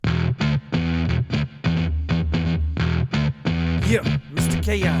Yeah, Mr.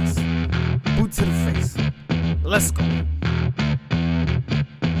 Chaos. Boot to the face. Let's go.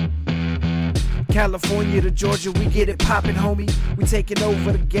 California to Georgia, we get it poppin', homie. We taking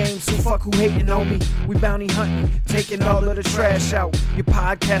over the game, so fuck who hating on me. We bounty hunting, taking all of the trash out. Your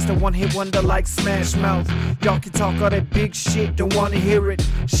podcast a one-hit wonder like Smash Mouth. Y'all can talk all that big shit, don't wanna hear it.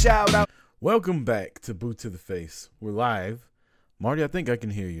 Shout out. Welcome back to Boot to the Face. We're live. Marty, I think I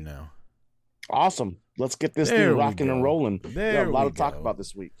can hear you now. Awesome. Let's get this thing rocking and rolling. There a lot to talk about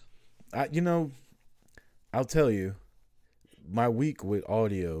this week. I'll tell you, my week with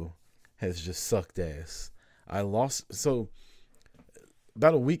audio has just sucked ass. So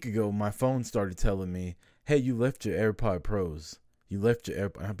about a week ago, my phone started telling me, hey, you left your AirPod Pros. You left your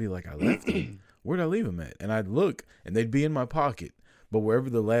AirPod. I'd be like, I left them? Where'd I leave them at? And I'd look, and they'd be in my pocket. But wherever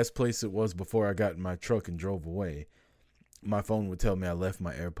the last place it was before I got in my truck and drove away, my phone would tell me I left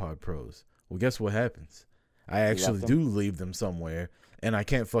my AirPod Pros. Well, guess what happens? I actually do leave them somewhere, and I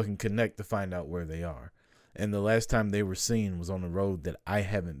can't fucking connect to find out where they are. And the last time they were seen was on a road that I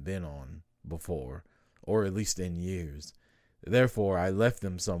haven't been on before, or at least in years. Therefore, I left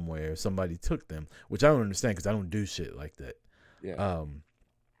them somewhere. Somebody took them, which I don't understand because I don't do shit like that. Yeah.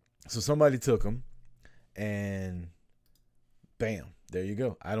 So somebody took them, and bam, there you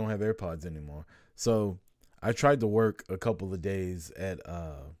go. I don't have AirPods anymore. So I tried to work a couple of days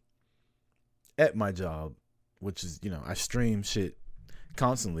at my job, which is, I stream shit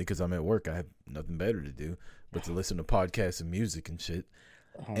constantly because I'm at work. I have nothing better to do but to listen to podcasts and music and shit.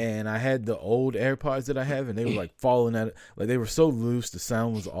 Uh-huh. And I had the old AirPods that I have, and they were like falling at it. Like, they were so loose. The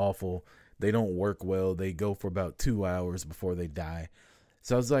sound was awful. They don't work well. They go for about 2 hours before they die.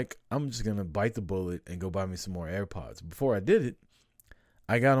 So I was like, I'm just going to bite the bullet and go buy me some more AirPods. Before I did it,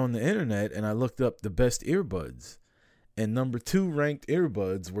 I got on the internet and I looked up the best earbuds. And number 2 ranked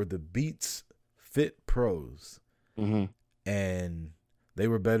earbuds were the Beats Fit Pros. Mm-hmm. And they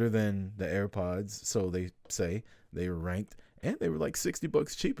were better than the AirPods, so they say. They were ranked, and they were like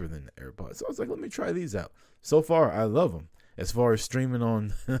 $60 cheaper than the AirPods. So I was like, let me try these out. So far, I love them. As far as streaming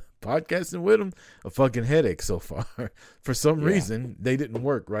on podcasting with them, a fucking headache so far. For some reason, they didn't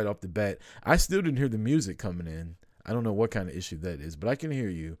work right off the bat. I still didn't hear the music coming in. I don't know what kind of issue that is, but I can hear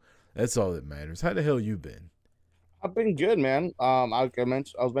you. That's all that matters. How the hell you been? I've been good, man. I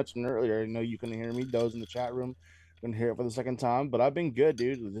was mentioning earlier, I know you couldn't hear me. Those in the chat room couldn't hear it for the second time, but I've been good,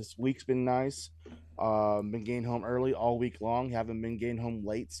 dude. This week's been nice. Been getting home early all week long. Haven't been getting home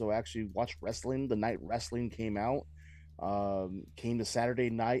late, so I actually watched wrestling. The night wrestling came out. Came to Saturday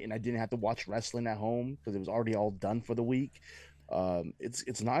night, and I didn't have to watch wrestling at home because it was already all done for the week.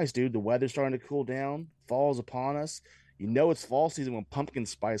 It's nice, dude. The weather's starting to cool down. Fall's upon us. You know it's fall season when pumpkin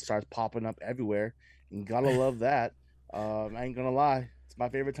spice starts popping up everywhere. You gotta love that. I ain't gonna lie. It's my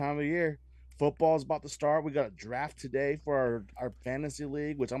favorite time of year. Football's about to start. We got a draft today for our fantasy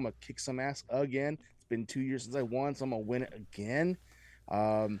league, which I'm gonna kick some ass again. It's been 2 years since I won, so I'm gonna win it again.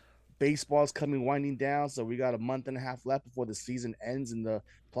 Baseball's winding down, so we got a month and a half left before the season ends and the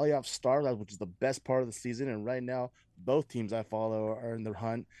playoffs start, which is the best part of the season. And right now, both teams I follow are in the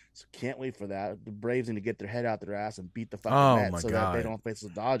hunt, so can't wait for that. The Braves need to get their head out their ass and beat the fucking Mets so that they don't face the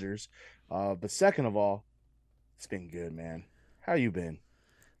Dodgers. But second of all, it's been good, man. How you been?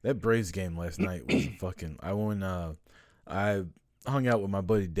 That Braves game last night was fucking. I hung out with my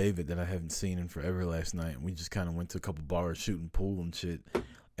buddy David that I haven't seen in forever last night, and we just kind of went to a couple bars shooting pool and shit.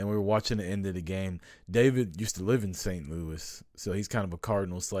 And we were watching the end of the game. David used to live in St. Louis, so he's kind of a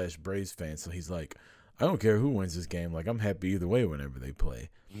Cardinals/Braves fan. So he's like, I don't care who wins this game. Like, I'm happy either way whenever they play.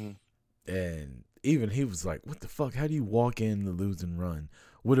 Mm-hmm. And even he was like, what the fuck? How do you walk in the losing run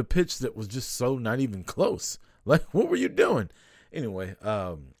with a pitch that was just so not even close? Like, what were you doing? Anyway,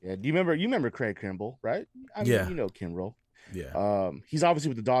 do you remember Craig Kimbrell, right? I mean, you know Kimbrell. Yeah. He's obviously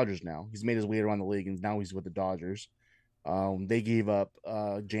with the Dodgers now. He's made his way around the league, and now he's with the Dodgers. They gave up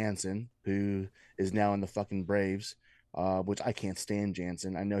Jansen, who is now in the fucking Braves, which I can't stand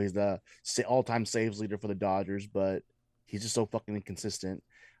Jansen. I know he's the all-time saves leader for the Dodgers, but he's just so fucking inconsistent.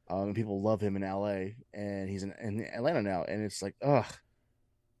 And people love him in LA, and he's in Atlanta now, and it's like, ugh,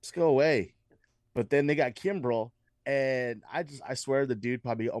 just go away. But then they got Kimbrell, and I swear the dude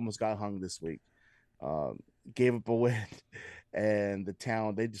probably almost got hung this week. Gave up a win, and the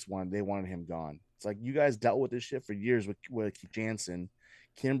town they wanted him gone. It's like, you guys dealt with this shit for years with Jansen.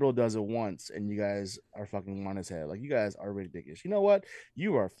 Kimbrell does it once, and you guys are fucking on his head. Like, you guys are ridiculous. You know what?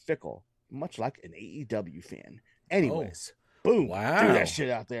 You are fickle, much like an AEW fan. Anyways, boom. Wow. Do that shit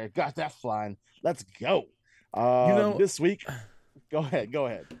out there. Got that flying. Let's go. This week, go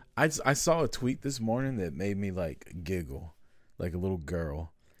ahead. I saw a tweet this morning that made me, like, giggle like a little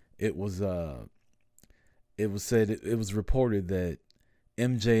girl. It was it was said it was reported that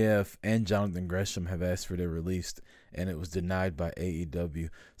MJF and Jonathan Gresham have asked for their release, and it was denied by AEW.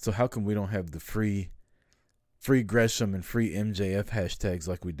 So how come we don't have the free Gresham and free MJF hashtags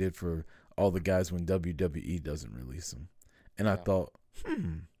like we did for all the guys when WWE doesn't release them? And I thought, I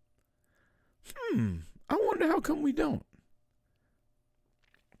wonder how come we don't.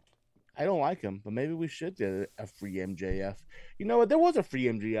 I don't like him, but maybe we should do a free MJF. You know what? There was a free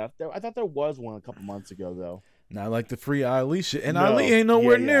MJF. I thought there was one a couple months ago, though. Not like the free Ali shit. And Ali ain't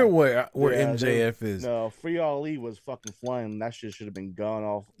nowhere near where MJF is. No, free Ali was fucking flying. That shit should have been gone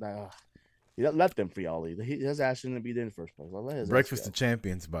off. Let them free Ali. His ass shouldn't be there in the first place. Breakfast of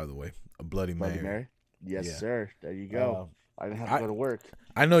Champions, by the way. A Bloody Mary. Yes, sir. There you go. I didn't have to go to work.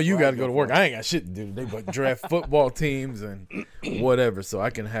 I know you got to go to work. I ain't got shit to do. They but draft football teams and whatever, so I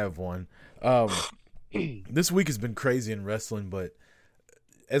can have one. This week has been crazy in wrestling, but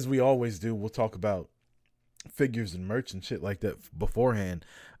as we always do, we'll talk about figures and merch and shit like that beforehand.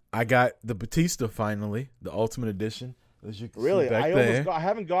 I got the Batista finally, the Ultimate Edition. As you can see back there. I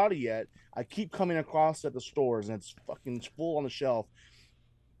haven't got it yet. I keep coming across at the stores and it's fucking full on the shelf.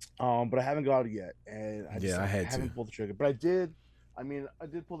 But I haven't got it yet, and I haven't pulled the trigger. But I did. I mean, I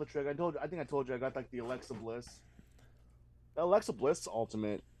did pull the trigger. I think I told you I got like the Alexa Bliss. The Alexa Bliss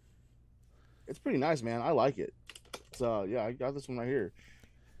Ultimate. It's pretty nice, man. I like it. So yeah, I got this one right here.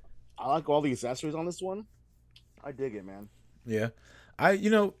 I like all the accessories on this one. I dig it, man. Yeah, I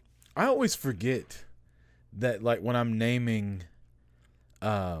always forget that, like, when I'm naming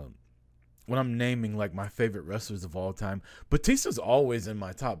like my favorite wrestlers of all time, Batista's always in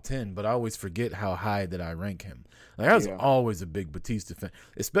my top 10, but I always forget how high that I rank him. Like, I was always a big Batista fan,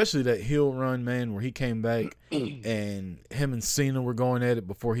 especially that heel run, man, where he came back and him and Cena were going at it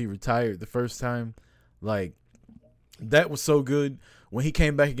before he retired the first time. Like, that was so good. When he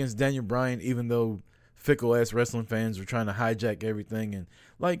came back against Daniel Bryan, even though fickle-ass wrestling fans were trying to hijack everything, and,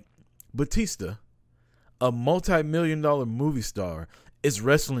 like, Batista, a multi-million-dollar movie star, is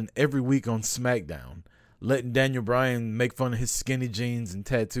wrestling every week on SmackDown, letting Daniel Bryan make fun of his skinny jeans and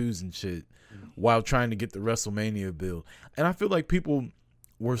tattoos and shit while trying to get the WrestleMania bill. And I feel like people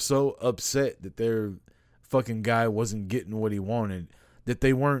were so upset that their fucking guy wasn't getting what he wanted that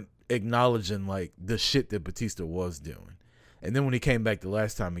they weren't acknowledging, like, the shit that Batista was doing. And then when he came back the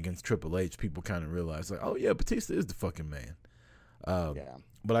last time against Triple H, people kind of realized, like, oh yeah, Batista is the fucking man.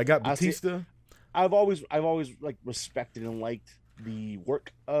 But I got Batista. I've always like respected and liked the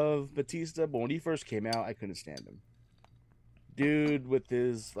work of Batista, but when he first came out, I couldn't stand him. Dude with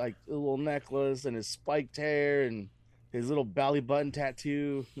his like little necklace and his spiked hair and his little belly button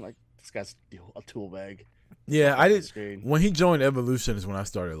tattoo, like, this guy's a tool bag. Yeah, I did. When he joined Evolution is when I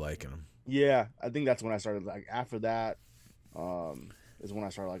started liking him. Yeah, I think that's when I started. Like, after that, is when I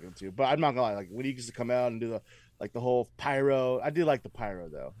started liking him too. But I'm not gonna lie, like, when he used to come out and do the whole pyro, I did like the pyro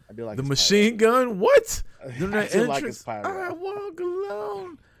though. I did like the machine gun. What? I did like his pyro. I walk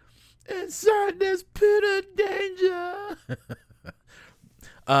alone inside this pit of danger.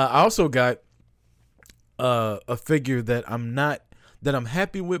 I also got a figure that I'm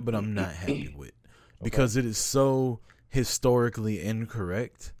happy with, but I'm not happy with because it is so historically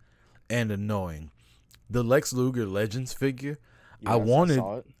incorrect and annoying. The Lex Luger Legends figure. Yes,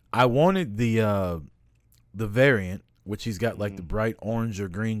 I wanted the variant, which he's got like the bright orange or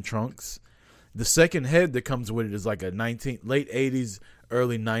green trunks. The second head that comes with it is like a late 80s,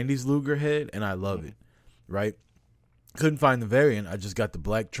 early 90s Luger head, and I love it, right? Couldn't find the variant. I just got the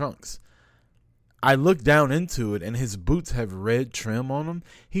black trunks. I looked down into it, and his boots have red trim on them.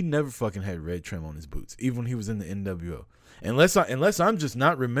 He never fucking had red trim on his boots, even when he was in the NWO. Unless I'm just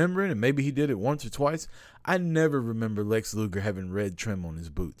not remembering, and maybe he did it once or twice, I never remember Lex Luger having red trim on his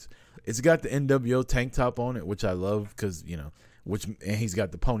boots. It's got the NWO tank top on it, which I love because, and he's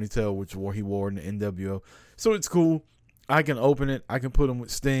got the ponytail, which he wore in the NWO. So it's cool. I can open it. I can put him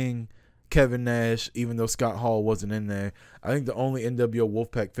with Sting, Kevin Nash, even though Scott Hall wasn't in there. I think the only NWO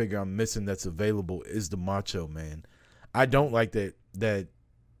Wolfpack figure I'm missing that's available is the Macho Man. I don't like that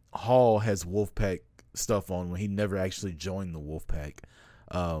Hall has Wolfpack stuff on when he never actually joined the Wolfpack.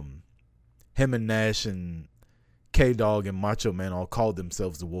 Him and Nash and K-Dog and Macho Man all called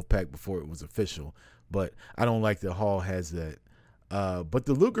themselves the Wolfpack before it was official, but I don't like that Hall has that. But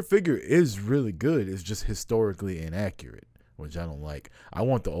the Luger figure is really good. It's just historically inaccurate, which I don't like. I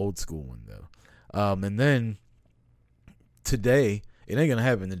want the old school one though. And then today, it ain't gonna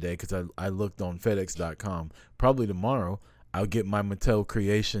happen today because I looked on FedEx.com. Probably tomorrow, I'll get my Mattel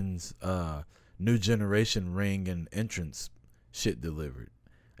Creations new generation ring and entrance shit delivered.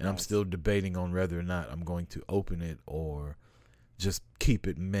 And nice. I'm still debating on whether or not I'm going to open it or just keep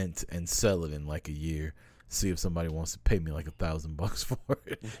it mint and sell it in like a year. see if somebody wants to pay me like $1,000 for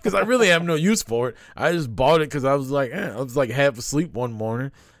it, because I really have no use for it. I just bought it because I was like, half asleep one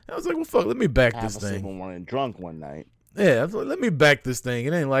morning. I was like, well, fuck, let me back this thing. Half asleep one morning, drunk one night. Yeah, I was like, let me back this thing.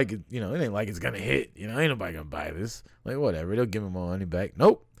 It ain't like it, it ain't like it's gonna hit. Ain't nobody gonna buy this. Like, whatever, they'll give me my money back.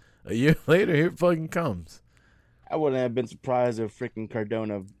 Nope. A year later, here it fucking comes. I wouldn't have been surprised if freaking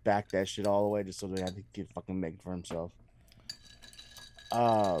Cardona backed that shit all the way just so they had to get fucking make it for himself.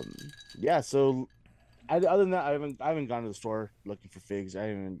 Yeah. So, other than that, I haven't gone to the store looking for figs.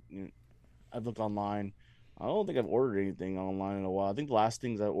 I've looked online. I don't think I've ordered anything online in a while. I think the last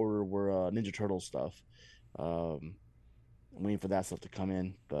things I ordered were Ninja Turtle stuff. I'm waiting for that stuff to come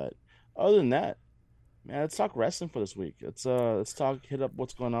in. But other than that, man, let's talk wrestling for this week. Let's hit up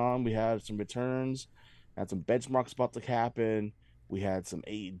what's going on. We had some returns, had some benchmarks about to happen. We had some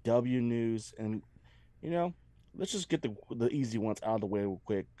AEW news, and let's just get the easy ones out of the way real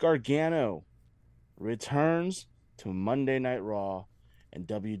quick. Gargano returns to Monday Night Raw and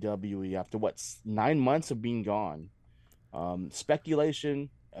WWE after 9 months of being gone. Speculation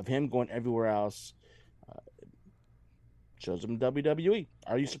of him going everywhere else. Shows him WWE.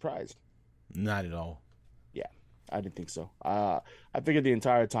 Are you surprised? Not at all. Yeah, I didn't think so. I figured the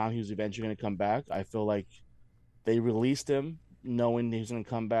entire time he was eventually going to come back. I feel like they released him knowing he was going to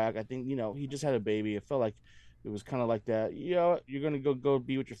come back. I think, he just had a baby. It felt like it was kind of like that. You're going to go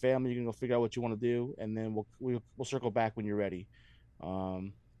be with your family. You're going to go figure out what you want to do, and then we'll circle back when you're ready.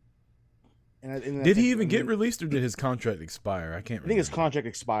 Did he even get released, or did his contract expire? I think his contract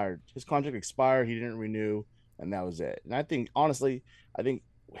expired. His contract expired. He didn't renew, and that was it. And I think, honestly,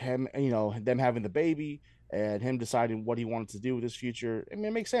 him, them having the baby and him deciding what he wanted to do with his future, I mean,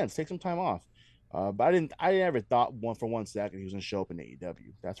 it makes sense. Take some time off. But I never thought for one second he was going to show up in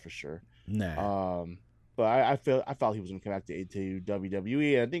AEW. That's for sure. Nah. But I felt he was going to come back to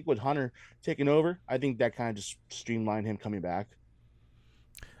WWE. And I think with Hunter taking over, I think that kind of just streamlined him coming back.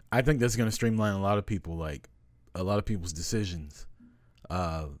 I think that's going to streamline a lot of people's decisions.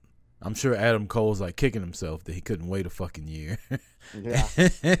 I'm sure Adam Cole's like kicking himself that he couldn't wait a fucking year. Yeah.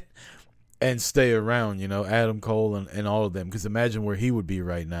 And stay around, Adam Cole and all of them. Because imagine where he would be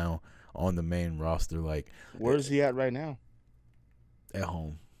right now on the main roster. Like, where's he at right now? At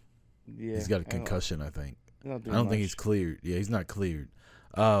home. Yeah, he's got a concussion, I think. I don't much. think he's cleared. Yeah, he's not cleared.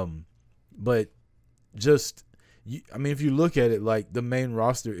 But just, if you look at it, like, the main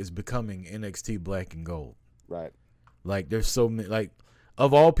roster is becoming NXT Black and Gold. Right. Like, there's so many, like,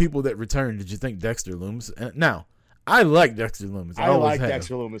 of all people that returned, did you think Dexter Lumis? Now, I like Dexter Lumis. I like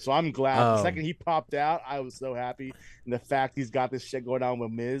Dexter Lumis, so I'm glad. The second he popped out, I was so happy. And the fact he's got this shit going on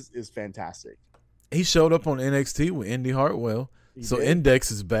with Miz is fantastic. He showed up on NXT with Indy Hartwell. So did.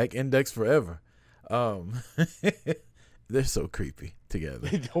 Index is back. Index forever. They're so creepy together.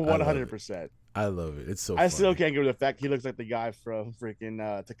 100%. I love it. It's so I still can't get rid of the fact he looks like the guy from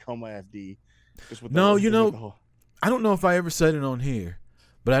freaking Tacoma FD. I don't know if I ever said it on here,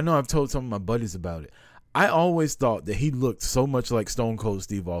 but I know I've told some of my buddies about it. I always thought that he looked so much like Stone Cold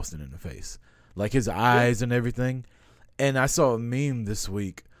Steve Austin in the face. Like his eyes and everything. And I saw a meme this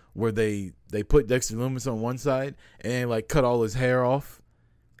week where they put Dexter Lumis on one side and like cut all his hair off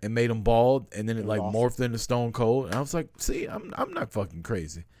and made him bald, and then it like morphed into Stone Cold. And I was like, see, I'm not fucking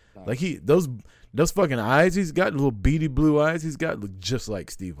crazy. Nice. Like those fucking eyes he's got, little beady blue eyes he's got, look just like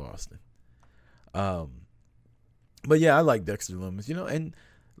Steve Austin. But yeah, I like Dexter Lumis, and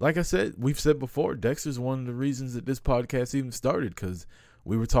like I said, we've said before, Dexter's one of the reasons that this podcast even started, because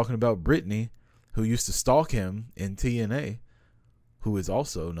we were talking about Brittany, who used to stalk him in TNA, who is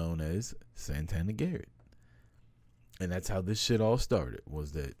also known as Santana Garrett. And that's how this shit all started,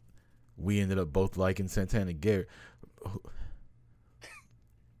 was that we ended up both liking Santana Garrett.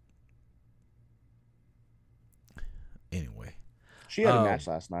 Anyway. She had a match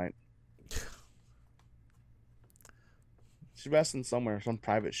last night. She's wrestling somewhere, some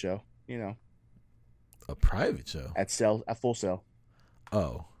private show, A private show? At Full Sail.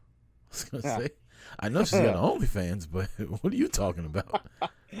 Oh. I was going to say, I know she's got OnlyFans, but what are you talking about?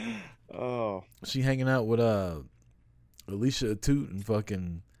 Oh. She hanging out with Alicia Toot and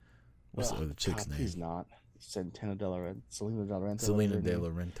fucking, what's the other chick's name? She's not. Selena De La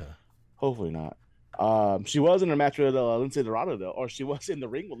Renta. Hopefully not. She was in a match with Lindsay Dorado, though. Or she was in the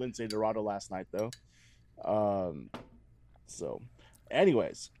ring with Lindsay Dorado last night, though. So,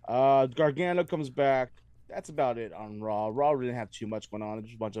 anyways, Gargano comes back. That's about it on Raw. Raw didn't have too much going on.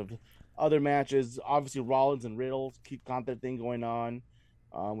 There's a bunch of other matches. Obviously, Rollins and Riddle keep got their thing going on,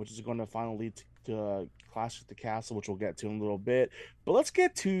 which is going to finally lead to Clash at the Castle, which we'll get to in a little bit. But let's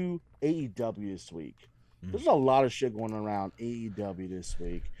get to AEW this week. There's a lot of shit going around AEW this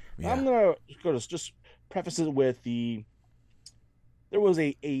week. Yeah. I'm gonna go to just preface it with there was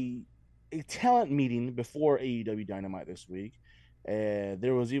a talent meeting before AEW Dynamite this week.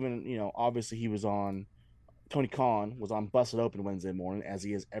 There was even, obviously he was on, Tony Khan was on Busted Open Wednesday morning, as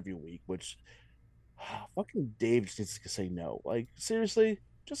he is every week, which fucking Dave just needs to say no. Like, seriously,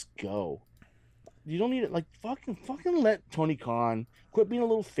 just go. You don't need it. Like, fucking let Tony Khan quit being a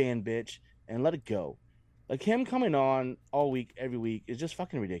little fan bitch and let it go. Like, him coming on all week, every week is just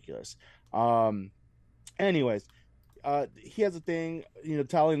fucking ridiculous. Anyways, he has a thing,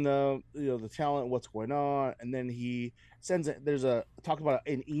 telling the talent what's going on, and then he sends it. There's talk about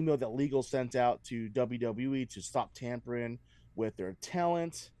an email that Legal sent out to WWE to stop tampering with their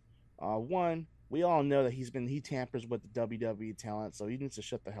talent. We all know that he tampers with the WWE talent, so he needs to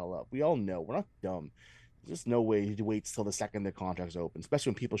shut the hell up. We all know. We're not dumb. There's just no way he waits till the second their contract's open,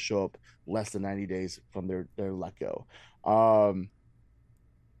 especially when people show up less than 90 days from their let go.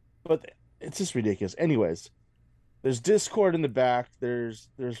 But it's just ridiculous. Anyways, there's Discord in the back. There's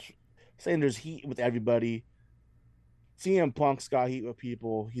saying there's heat with everybody. CM Punk's got heat with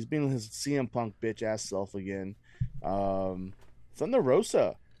people. He's being his CM Punk bitch ass self again. Thunder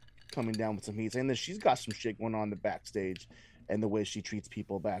Rosa coming down with some heat, saying that she's got some shit going on in the backstage and the way she treats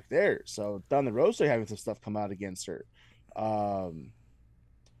people back there. So Thunder Rosa having some stuff come out against her. I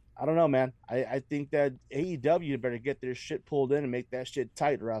don't know, man. I think that AEW better get their shit pulled in and make that shit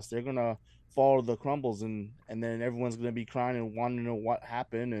tight, or else they're gonna fall to the crumbles, and then everyone's gonna be crying and wanting to know what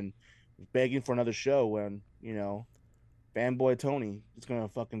happened and begging for another show when fanboy Tony is gonna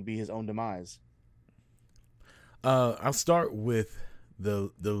fucking be his own demise. I'll start with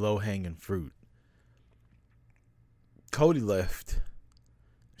the low hanging fruit. Cody left.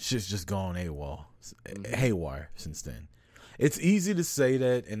 Shit's just gone haywire since then. It's easy to say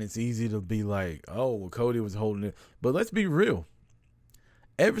that, and it's easy to be like, oh, well, Cody was holding it. But let's be real.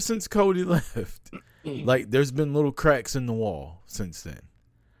 Ever since Cody left, like, there's been little cracks in the wall since then,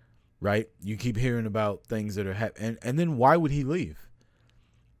 right? You keep hearing about things that are happening. And then why would he leave?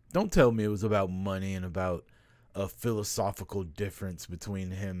 Don't tell me it was about money and about a philosophical difference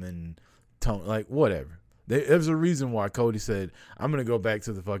between him and Tony. Like, whatever. There's a reason why Cody said, I'm going to go back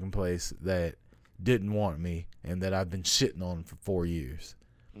to the fucking place that didn't want me and that I've been shitting on for 4 years.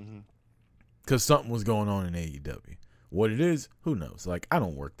 Because something was going on in AEW. What it is, who knows? Like, I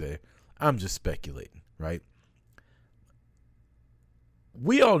don't work there. I'm just speculating, right?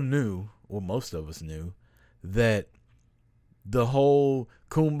 We all knew, well, most of us knew, that the whole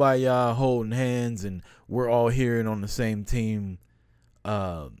kumbaya holding hands and we're all here and on the same team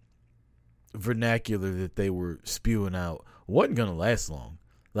vernacular that they were spewing out wasn't going to last long.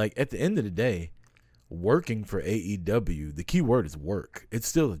 Like, at the end of the day, working for AEW, the key word is work. It's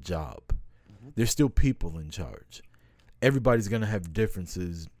still a job. There's still people in charge. Everybody's going to have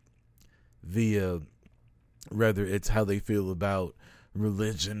differences via whether it's how they feel about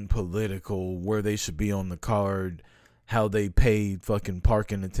religion, political, where they should be on the card, how they pay fucking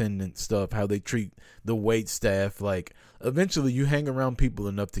parking attendant stuff, how they treat the wait staff. Like, eventually you hang around people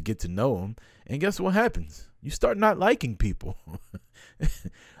enough to get to know them, and guess what happens? You start not liking people.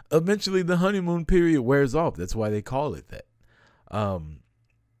 Eventually the honeymoon period wears off. That's why they call it that. And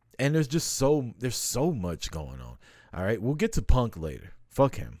there's so much going on. All right, we'll get to Punk later.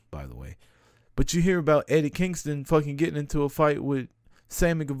 Fuck him, by the way. But you hear about Eddie Kingston fucking getting into a fight with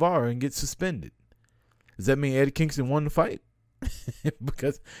Sammy Guevara and get suspended. Does that mean Eddie Kingston won the fight?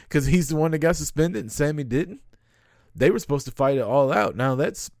 because he's the one that got suspended and Sammy didn't? They were supposed to fight it all out. Now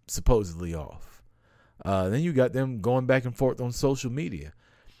that's supposedly off. Then you got them going back and forth on social media.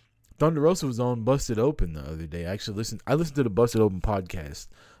 Thunder Rosa was on Busted Open the other day. I listened to the Busted Open podcast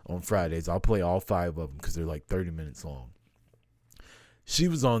on Fridays. I'll play all 5 of them because they're like 30 minutes long. She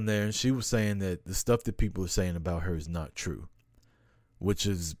was on there and she was saying that the stuff that people are saying about her is not true. Which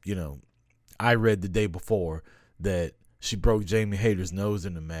is, I read the day before that she broke Jamie Hayter's nose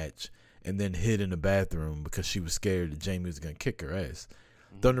in the match and then hid in the bathroom because she was scared that Jamie was going to kick her ass.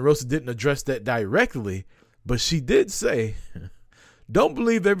 Thunder Rosa didn't address that directly, but she did say, don't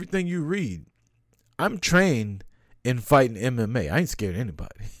believe everything you read. I'm trained in fighting MMA. I ain't scared of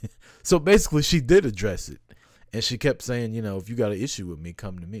anybody. So basically she did address it. And she kept saying, if you got an issue with me,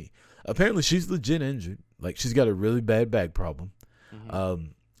 come to me. Apparently she's legit injured. Like, she's got a really bad back problem.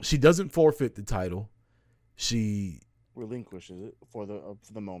 She doesn't forfeit the title. She relinquishes it for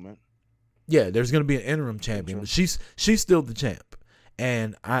the moment. Yeah, there's going to be an interim champion, but she's still the champ.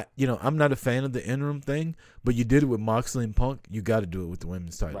 And I'm not a fan of the interim thing, but you did it with Moxley and Punk. You got to do it with the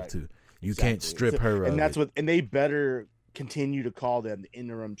women's title too. You can't strip her. And that's what. And they better continue to call them the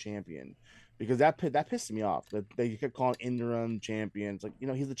interim champion, because that pissed me off. That they kept calling interim champion. It's like,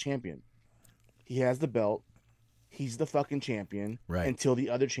 he's the champion. He has the belt. He's the fucking champion. Right. Until the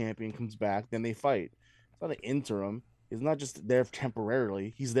other champion comes back, then they fight. It's not an interim. He's not just there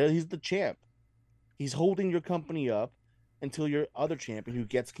temporarily. He's there. He's the champ. He's holding your company up until your other champion who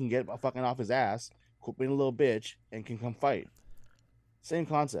can get fucking off his ass, quit being a little bitch, and can come fight. Same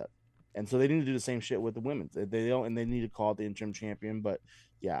concept. And so they need to do the same shit with the women. They don't, and they need to call it the interim champion. But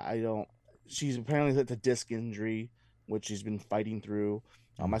yeah, I don't. She's apparently hit a disc injury, which she's been fighting through.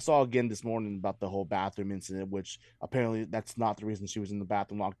 I saw again this morning about the whole bathroom incident, which apparently that's not the reason she was in the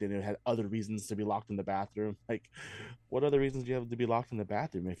bathroom locked in. It had other reasons to be locked in the bathroom. Like, what other reasons do you have to be locked in the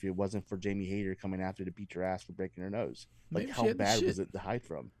bathroom if it wasn't for Jamie Hayter coming after to beat your ass for breaking her nose? Like, how bad was it to hide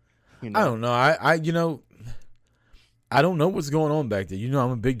from? I don't know. I I don't know what's going on back there.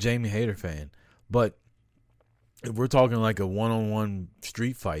 I'm a big Jamie Hayter fan, but if we're talking like a one-on-one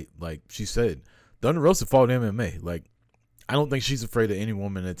street fight, like she said, Thunder Rosa fought MMA. Like, I don't think she's afraid of any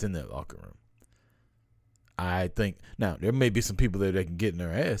woman that's in that locker room. I think now there may be some people there that can get in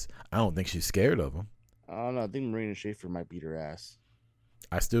her ass. I don't think she's scared of them. I don't know. I think Marina Shafir might beat her ass.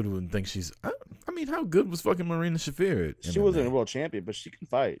 I still wouldn't think she's. I mean, how good was fucking Marina Shafir? She wasn't a world champion, but she can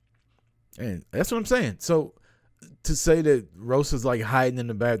fight. And that's what I'm saying. So to say that Rosa's like hiding in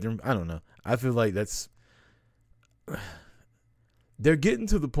the bathroom, I don't know. I feel like that's. They're getting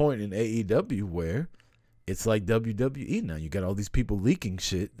to the point in AEW where it's like WWE now. You got all these people leaking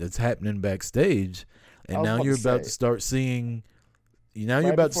shit that's happening backstage, and now you're about to start seeing. Now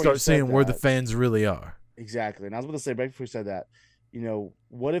you're about to start seeing where the fans really are. Exactly, and I was about to say right before you said that,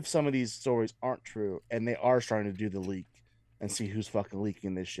 what if some of these stories aren't true and they are starting to do the leak and see who's fucking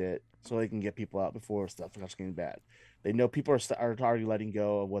leaking this shit so they can get people out before stuff starts getting bad. They know people are already letting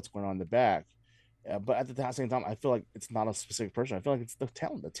go of what's going on in the back. But at the same time, I feel like it's not a specific person. I feel like it's the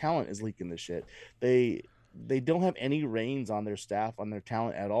talent. The talent is leaking this shit. They don't have any reins on their staff, on their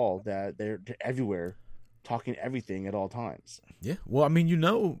talent at all. That they're everywhere, talking everything at all times. Yeah. Well, I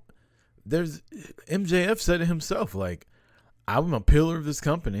mean, there's MJF said it himself. Like, I'm a pillar of this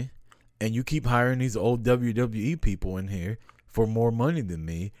company, and you keep hiring these old WWE people in here for more money than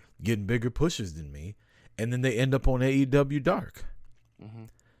me, getting bigger pushes than me, and then they end up on AEW Dark. Mm-hmm.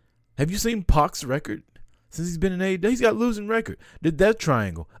 Have you seen Pac's record since he's been in AEW? He's got a losing record. The Death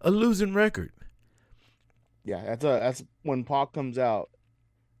Triangle, a losing record. Yeah, that's when Pac comes out,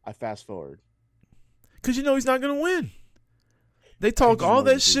 I fast forward. Because he's not going to win. They talk all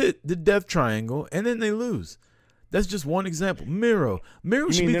that shit, the Death Triangle, and then they lose. That's just one example. Miro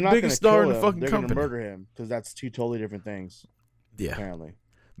should be the biggest star in the fucking company. They're going to murder him because that's two totally different things. Yeah. Apparently.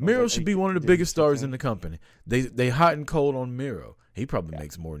 Miro should be one of the biggest stars in the company. They hot and cold on Miro. He probably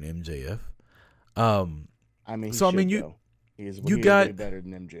makes more than MJF. You got way better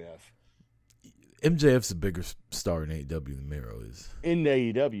than MJF. MJF's a bigger star in AEW than Miro is. In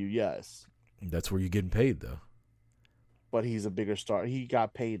AEW, yes. That's where you're getting paid, though. But he's a bigger star. He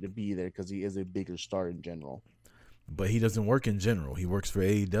got paid to be there because he is a bigger star in general. But he doesn't work in general. He works for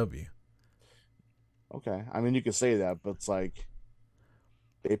AEW. Okay. I mean, you could say that, but it's like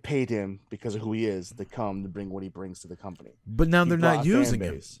they paid him because of who he is to come to bring what he brings to the company. But now they're not using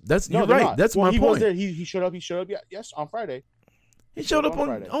him. You're right. Not. That's my point. Was there. He showed up. Yes, on Friday. He showed up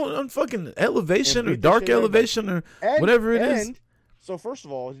on fucking Elevation or Dark Elevation or whatever it is. So first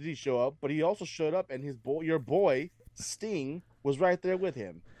of all, did he show up? But he also showed up, and your boy Sting was right there with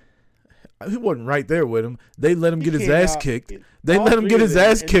him. He wasn't right there with him. They let him get his ass kicked. They let him get his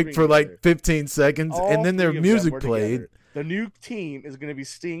ass kicked for like 15 seconds, and then their music played. The new team is going to be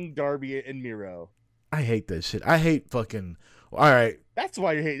Sting, Darby, and Miro. I hate that shit. I hate fucking. All right. That's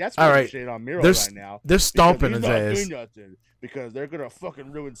why you hate. That's why you're shitting on Miro right now. They're stomping his ass. Because they're gonna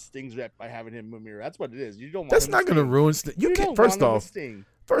fucking ruin Sting's rep by having him with Miro. That's what it is. You don't. That's not gonna ruin Sting. You can't. First off,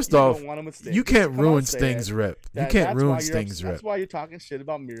 you can't ruin Sting's rep. You can't ruin Sting's rep. That's why you're talking shit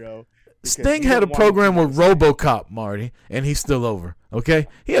about Miro. Sting had a program with RoboCop, Marty, and he's still over. Okay,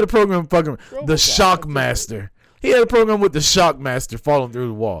 he had a program fucking the Shockmaster. He had a program with the Shockmaster falling through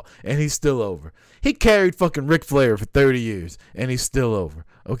the wall, and he's still over. He carried fucking Ric Flair for 30 years, and he's still over.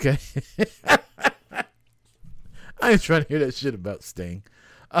 Okay. I ain't trying to hear that shit about Sting.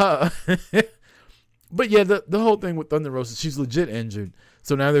 But yeah, the whole thing with Thunder Rosa, she's legit injured.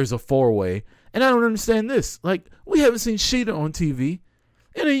 So now there's a 4-way. And I don't understand this. Like, we haven't seen Sheeta on TV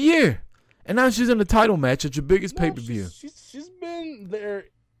in a year. And now she's in a title match at your biggest pay-per-view. She's been there.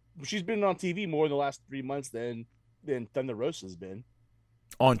 She's been on TV more in the last 3 months than Thunder Rosa's been.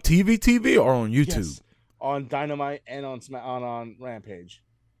 On TV or on YouTube? Yes, on Dynamite and on Rampage.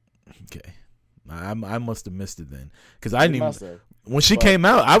 Okay. I must have missed it then, because I didn't even. when she came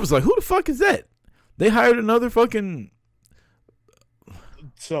out, I was like, who the fuck is that? They hired another fucking.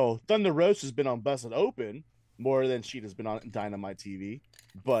 So Thunder Rosa has been on Busted Open more than Sheeta's been on Dynamite TV.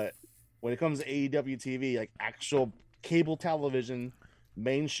 But when it comes to AEW TV, like actual cable television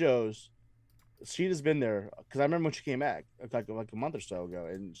main shows, Sheeta's been there. Because I remember when she came back like a month or so ago,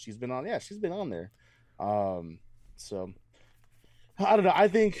 and she's been on. Yeah, she's been on there. So I don't know. I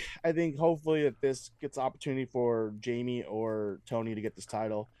think hopefully that this gets opportunity for Jamie or Tony to get this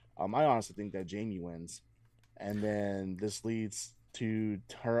title. I honestly think that Jamie wins, and then this leads to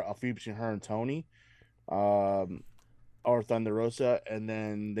a feud between her and Tony, or Thunder Rosa, and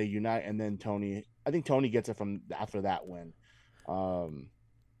then they unite, and then Tony. I think Tony gets it from after that win.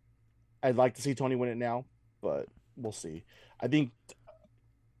 I'd like to see Tony win it now, but we'll see. I think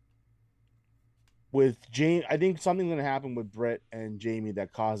with Jamie, I think something's going to happen with Britt and Jamie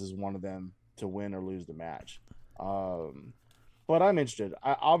that causes one of them to win or lose the match. But I'm interested.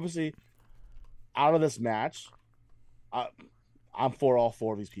 Obviously, out of this match, I'm for all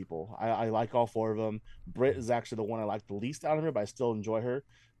four of these people. I like all four of them. Britt is actually the one I like the least out of her, but I still enjoy her.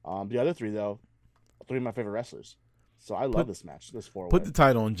 The other three, though, three of my favorite wrestlers. So I love this match. This 4-way. Put the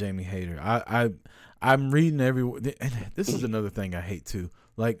title on Jamie Hayter. I'm reading everywhere. This is another thing I hate too.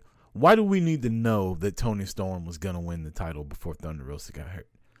 Like, why do we need to know that Toni Storm was gonna win the title before Thunder Rosa got hurt?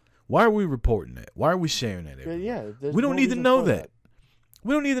 Why are we reporting that? Why are we sharing that? Yeah, we don't need to know that.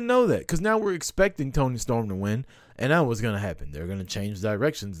 We don't need to know that because now we're expecting Toni Storm to win, and now what's gonna happen? They're gonna change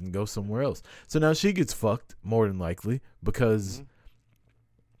directions and go somewhere else. So now she gets fucked more than likely because.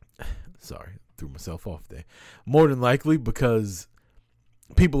 Sorry, threw myself off there. More than likely because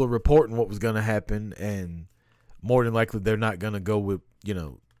people are reporting what was going to happen, and more than likely they're not going to go with,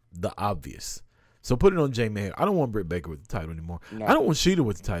 the obvious. So put it on Jamie Hayter. I don't want Britt Baker with the title anymore. No. I don't want Sheeta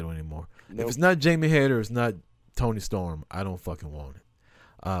with the title anymore. Nope. If it's not Jamie Hayter, it's not Toni Storm, I don't fucking want it.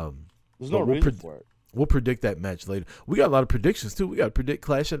 There's no reason for it. We'll predict that match later. We got a lot of predictions, too. We got to predict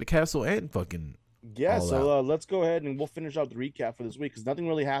Clash at the Castle and fucking... Yeah, so let's go ahead and we'll finish up the recap for this week because nothing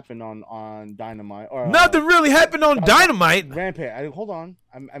really happened on Dynamite. Or, nothing really happened on Dynamite. Rampage. Hold on,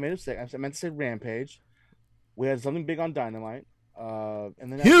 I made a mistake. I meant to say Rampage. We had something big on Dynamite, and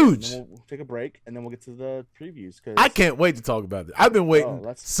then huge. And then we'll take a break, and then we'll get to the previews. Cause... I can't wait to talk about this. I've been waiting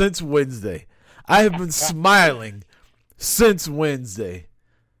since Wednesday. I have been smiling since Wednesday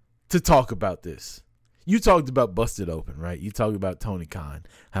to talk about this. You talked about Busted Open, right? You talked about Tony Khan,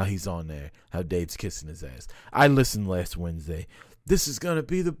 how he's on there, how Dave's kissing his ass. I listened last Wednesday. This is going to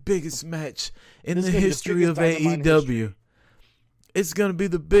be the biggest match in the history of AEW. It's going to be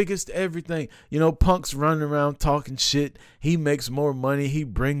the biggest everything. Punk's running around talking shit. He makes more money. He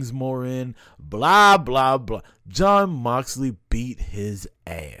brings more in. Blah, blah, blah. Jon Moxley beat his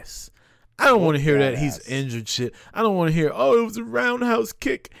ass. I don't want to hear that he's injured shit. I don't want to hear, it was a roundhouse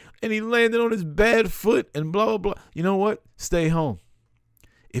kick and he landed on his bad foot and blah, blah, blah. You know what? Stay home.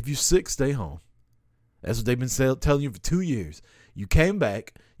 If you're sick, stay home. That's what they've been telling you for 2 years. You came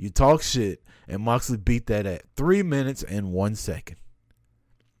back, you talk shit, and Moxley beat that at 3 minutes and 1 second.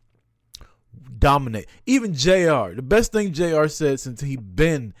 Dominate. Even JR, the best thing JR said since he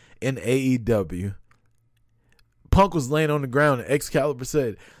been in AEW, Punk was laying on the ground and Excalibur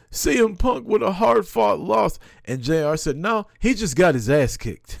said, CM Punk with a hard-fought loss. And JR said, no, he just got his ass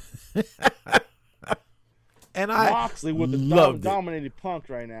kicked. And Moxley with the dominated Punk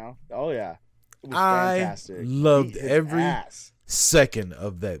right now. Oh, yeah. It was fantastic. I loved every second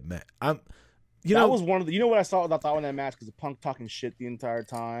of that match. Was one of the, what I thought in that match, because the Punk talking shit the entire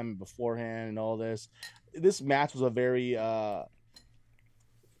time beforehand and all this. This match was a very fuck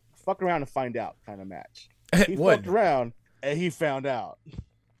around and find out kind of match. He fucked around and he found out.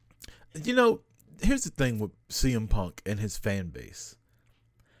 Here's the thing with CM Punk and his fan base.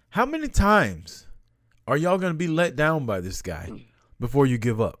 How many times are y'all going to be let down by this guy before you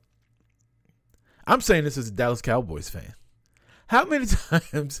give up? I'm saying this as a Dallas Cowboys fan. How many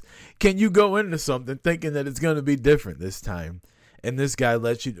times can you go into something thinking that it's going to be different this time, and this guy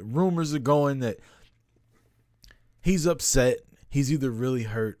lets you... Rumors are going that he's upset, he's either really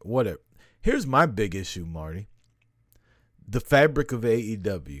hurt, whatever. Here's my big issue, Marty. The fabric of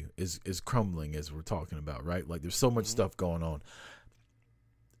AEW is crumbling, as we're talking about, right? Like, there's so much stuff going on.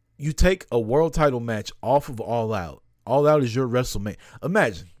 You take a world title match off of All Out. All Out is your WrestleMania.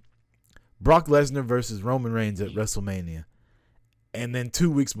 Imagine Brock Lesnar versus Roman Reigns at WrestleMania. And then 2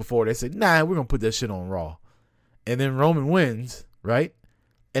 weeks before, they say, nah, we're going to put that shit on Raw. And then Roman wins, right?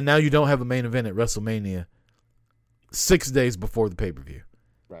 And now you don't have a main event at WrestleMania 6 days before the pay-per-view.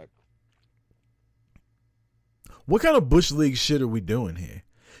 Right. What kind of Bush League shit are we doing here?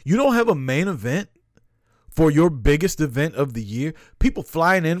 You don't have a main event for your biggest event of the year. People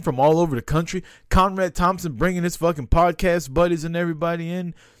flying in from all over the country. Conrad Thompson bringing his fucking podcast buddies and everybody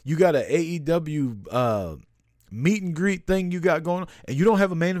in. You got an AEW meet and greet thing you got going on, and you don't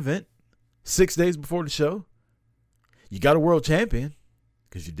have a main event 6 days before the show. You got a world champion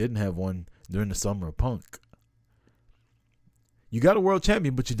because you didn't have one during the Summer of Punk. You got a world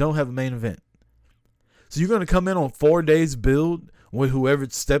champion, but you don't have a main event. So you're going to come in on 4 days build with whoever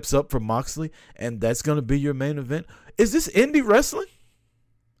steps up for Moxley, and that's going to be your main event? Is this indie wrestling?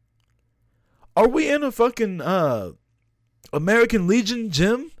 Are we in a fucking American Legion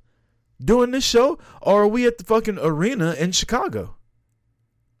gym doing this show? Or are we at the fucking arena in Chicago?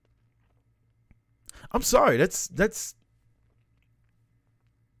 I'm sorry, that's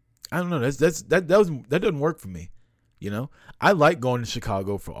I don't know. That doesn't work for me. You know, I like going to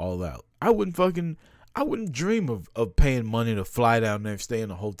Chicago for All Out. I wouldn't dream of paying money to fly down there, stay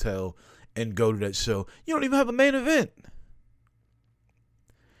in a hotel, and go to that show. You don't even have a main event. You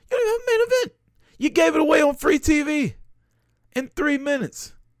don't even have a main event. You gave it away on free TV in 3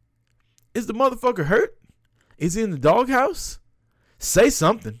 minutes. Is the motherfucker hurt? Is he in the doghouse? Say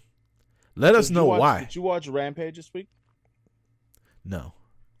something. Let us know why. Did you watch Rampage this week? No.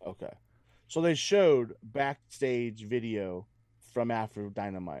 Okay. So they showed backstage video from after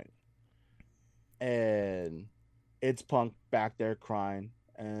Dynamite. And it's Punk back there crying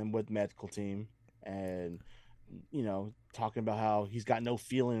and with medical team and, you know, talking about how he's got no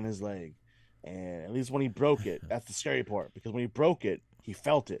feeling in his leg. And at least when he broke it, that's the scary part. Because when he broke it, he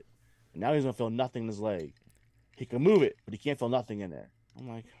felt it. And now he's going to feel nothing in his leg. He can move it, but he can't feel nothing in there. I'm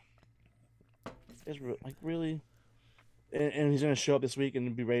like, really? And he's going to show up this week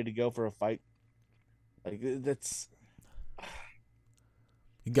and be ready to go for a fight? Like, that's...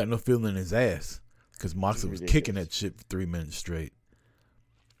 He got no feeling in his ass. Because Moxley was kicking that shit for 3 minutes straight.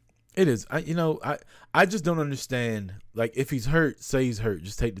 It is. I just don't understand. Like, if he's hurt, say he's hurt.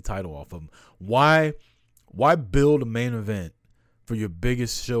 Just take the title off of him. Why build a main event for your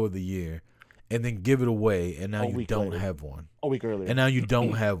biggest show of the year and then give it away and now you don't have one? A week earlier. And now you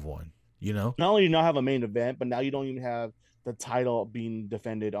don't have one, you know? Not only do you not have a main event, but now you don't even have the title being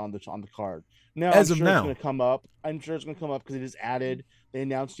defended on the card. Now, I'm sure it's going to come up. I'm sure it's going to come up because it is added. They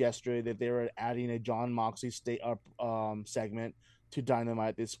announced yesterday that they were adding a John Moxley segment to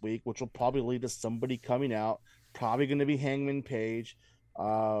Dynamite this week, which will probably lead to somebody coming out. Probably going to be Hangman Page.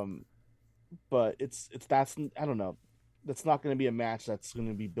 But that's I don't know. That's not going to be a match that's going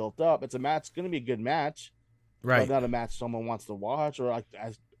to be built up. It's going to be a good match, right? But not a match someone wants to watch or like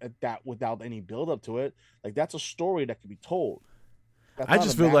that without any build up to it. Like that's a story that can be told. I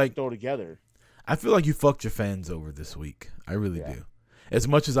just feel like throw together. I feel like you fucked your fans over this week. I really do. As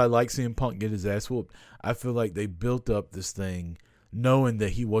much as I like seeing Punk get his ass whooped, I feel like they built up this thing knowing that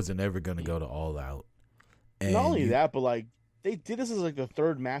he wasn't ever going to go to All Out. And not only that, but like they did this as like the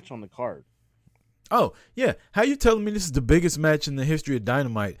third match on the card. Oh, yeah. How you telling me this is the biggest match in the history of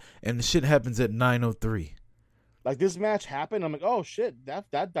Dynamite and the shit happens at 9:03? Like this match happened, I'm like, oh shit,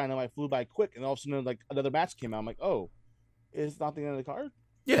 that Dynamite flew by quick, and all of a sudden like another match came out. I'm like, oh, is nothing on the card?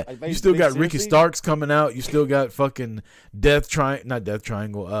 Yeah, like, you still got Ricky Starks coming out. You still got fucking not Death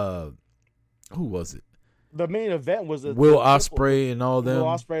Triangle. Who was it? The main event was Will Ospreay and all them. Will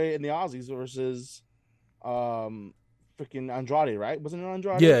Ospreay and the Aussies versus freaking Andrade, right? Wasn't it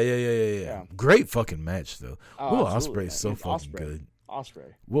Andrade? Yeah. Great fucking match though. Will Ospreay is so fucking good.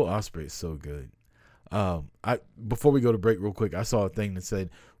 Will Ospreay is so good. Before we go to break real quick, I saw a thing that said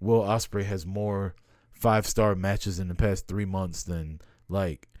Will Ospreay has more 5-star matches in the past 3 months than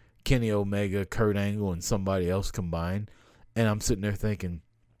like Kenny Omega, Kurt Angle, and somebody else combined. And I'm sitting there thinking,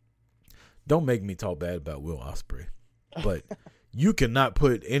 don't make me talk bad about Will Ospreay, but you cannot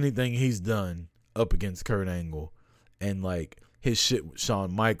put anything he's done up against Kurt Angle and like his shit with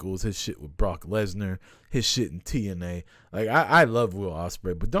Shawn Michaels, his shit with Brock Lesnar, his shit in TNA. Like I love Will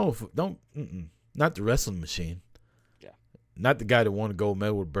Ospreay, but don't not the wrestling machine. Not the guy that won a gold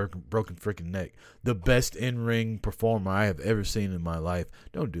medal with broken freaking neck. The best in-ring performer I have ever seen in my life.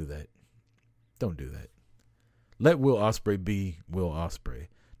 Don't do that. Don't do that. Let Will Ospreay be Will Ospreay.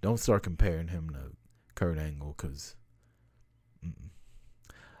 Don't start comparing him to Kurt Angle because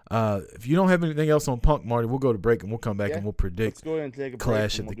if you don't have anything else on Punk, Marty, we'll go to break and we'll come back and we'll predict Let's go ahead and take a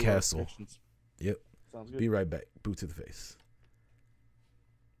Clash break at the Castle. Yep. Sounds good. Be right back. Boot to the face.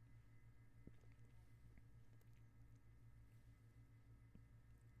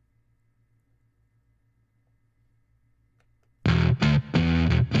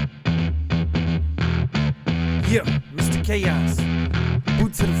 Yeah, Mr. Chaos.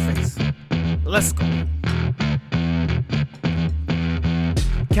 Boot to the face. Let's go.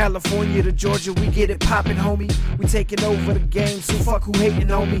 California to Georgia, we get it poppin', homie. We taking over the game, so fuck who hating,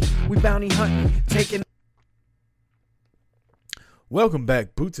 homie. We bounty hunting, taking. Welcome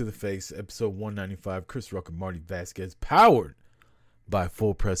back, Boot to the Face, episode 195. Chris Rucker, Marty Vasquez, powered by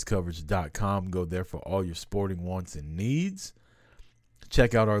FullPressCoverage.com. Go there for all your sporting wants and needs.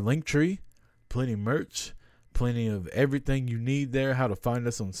 Check out our link tree. Plenty of merch. Plenty of everything you need there. How to find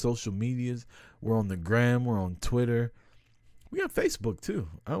us on social medias. We're on the gram. We're on Twitter. We got Facebook, too.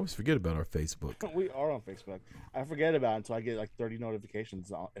 I always forget about our Facebook. We are on Facebook. I forget about it until I get like 30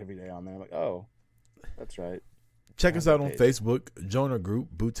 notifications every day on there. I'm like, oh, that's right. Check us out on Facebook. Join our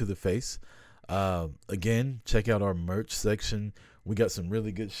group, Boot to the Face. Again, check out our merch section. We got some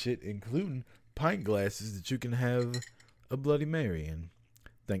really good shit, including pint glasses that you can have a Bloody Mary in.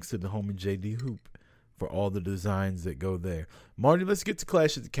 Thanks to the homie JD Hoop for all the designs that go there. Marty, let's get to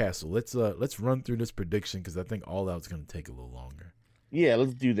Clash at the Castle. Let's run through this prediction because I think All Out's going to take a little longer. Yeah,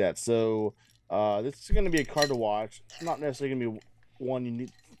 let's do that. So this is going to be a card to watch. It's not necessarily going to be one you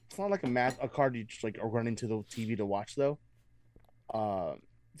need. It's not like a card you just like are running to the TV to watch though.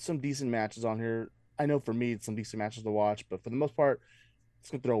 Some decent matches on here. I know for me it's some decent matches to watch, but for the most part, it's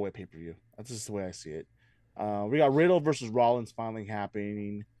gonna throw away pay-per-view. That's just the way I see it. We got Riddle versus Rollins finally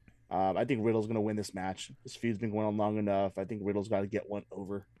happening. I think Riddle's gonna win this match. This feud's been going on long enough. I think Riddle's got to get one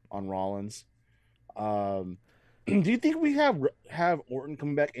over on Rollins. Do you think we have Orton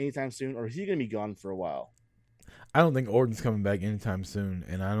coming back anytime soon, or is he gonna be gone for a while? I don't think Orton's coming back anytime soon,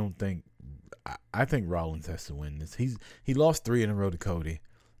 and I think Rollins has to win this. He lost 3 in a row to Cody.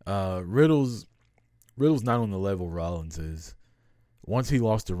 Riddle's not on the level Rollins is. Once he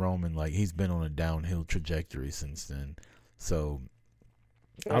lost to Roman, like he's been on a downhill trajectory since then. So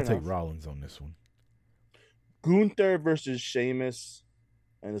I'll take Rollins on this one. Gunther versus Sheamus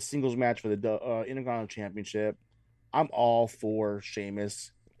and the singles match for the Intercontinental Championship. I'm all for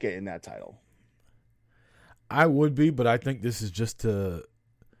Sheamus getting that title. I would be, but I think this is just to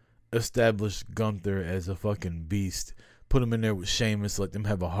establish Gunther as a fucking beast. Put him in there with Sheamus, let them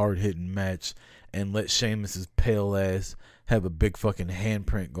have a hard-hitting match, and let Sheamus's pale ass have a big fucking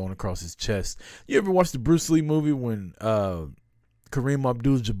handprint going across his chest. You ever watch the Bruce Lee movie when Kareem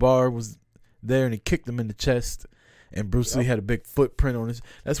Abdul-Jabbar was there and he kicked him in the chest, and Bruce Lee had a big footprint on his?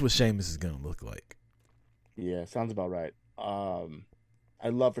 That's what Sheamus is going to look like. Yeah, sounds about right.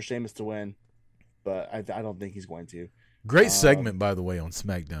 I'd love for Sheamus to win, but I don't think he's going to. Great segment, by the way, on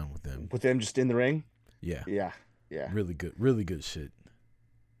SmackDown with them. With them just in the ring? Yeah. Yeah. Really good shit.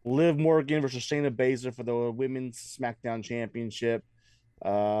 Liv Morgan versus Shayna Baszler for the Women's SmackDown Championship.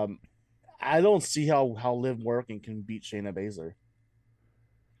 I don't see how Liv Morgan can beat Shayna Baszler.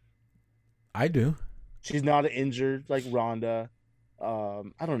 I do. She's not injured like Ronda.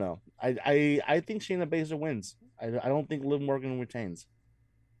 I don't know. I think Shayna Baszler wins. I don't think Liv Morgan retains.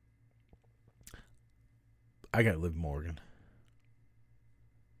 I got Liv Morgan.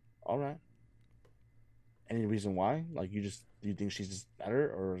 All right. Any reason why? Like do you think she's just better,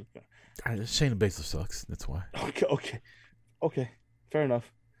 or Shayna Baszler sucks. That's why. Okay. Fair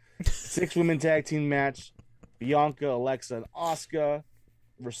enough. 6-women tag team match: Bianca, Alexa, and Asuka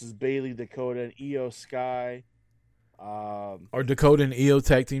versus Bayley, Dakota, and Io Sky. Are Dakota and Io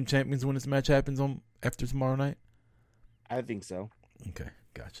tag team champions when this match happens on after tomorrow night? I think so. Okay,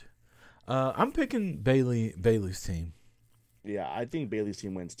 gotcha. I'm picking Bayley's team. Yeah, I think Bayley's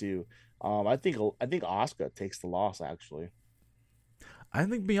team wins too. I think Asuka takes the loss. Actually, I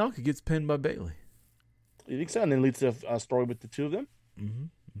think Bianca gets pinned by Bayley. You think so? And then leads to a story with the two of them. Mm-hmm.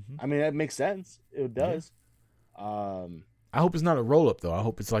 I mean, that makes sense. It does. Yeah. I hope it's not a roll up though. I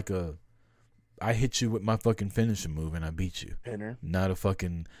hope it's like I hit you with my fucking finishing move and I beat you. Pinner. Not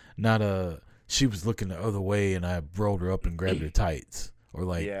a she was looking the other way and I rolled her up and grabbed her tights,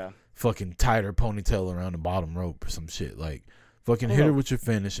 or fucking tied her ponytail around the bottom rope or some shit. Like fucking hit her with your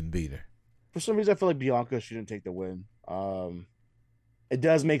finish and beat her. For some reason, I feel like Bianca shouldn't take the win. It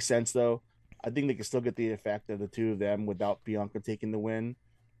does make sense though. I think they can still get the effect of the two of them without Bianca taking the win.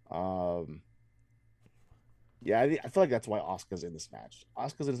 Yeah, I feel like that's why Asuka's in this match.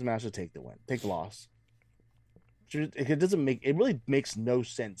 Asuka's in this match to take the win, take the loss. It really makes no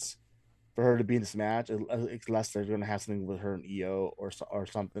sense for her to be in this match unless they're going to have something with her and Io or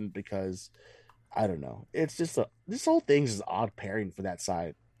something, because I don't know. It's just this whole thing is odd pairing for that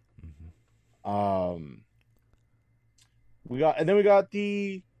side. Mm-hmm. We got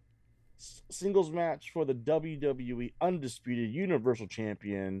the singles match for the WWE Undisputed Universal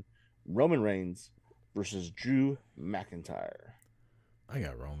Champion Roman Reigns versus Drew McIntyre. I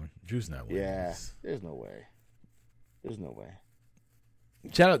got Roman. Drew's not winning. Yeah, this. There's no way. There's no way.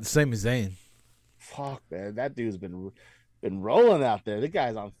 Shout out to Sami Zayn. Fuck, man. That dude's been been rolling out there. The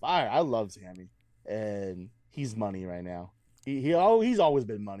guy's on fire. I love Sammy, and he's money right now. He's always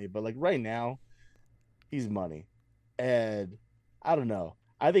been money, but like right now, he's money. And I don't know.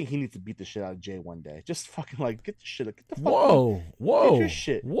 I think he needs to beat the shit out of Jay one day. Just fucking like get the fuck. Whoa. Get your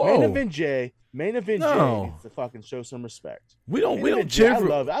shit. Main event Jay needs to fucking show some respect. We don't cheer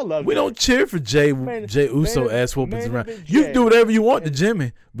for. I love. We don't cheer for Jay Uso ass whoopings around. You can do whatever you want to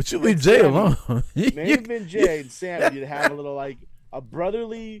Jimmy, but you leave Jay alone. Main event Jay and Sammy need to have a little like a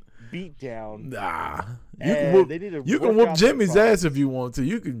brotherly beatdown. Nah, you can whoop Jimmy's ass if you want to.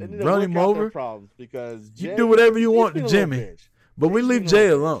 You can run him over. Problems because Jay, you do whatever you want to Jimmy, but we leave Jay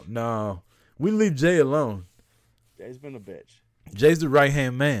alone. Bitch. No, we leave Jay alone. Jay's been a bitch. Jay's the right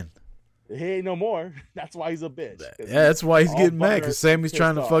hand man. He ain't no more. That's why he's a bitch. Yeah, that's why he's getting mad because Sammy's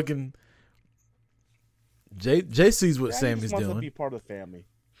trying to fucking. Jay sees what Sammy's doing. Wants to be part of the family.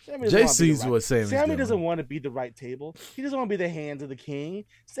 Jay sees what Sammy's doing. Sammy doesn't want to be the right table. He doesn't want to be the hands of the king.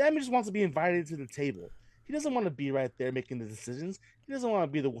 Sammy just wants to be invited to the table. He doesn't want to be right there making the decisions. He doesn't want to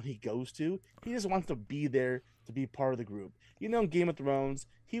be the one he goes to. He just wants to be there to be part of the group. You know, in Game of Thrones,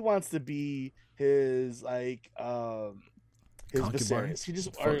 he wants to be his like his Viserys. He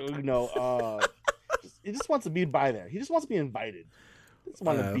just he just wants to be by there. He just wants to be invited. He doesn't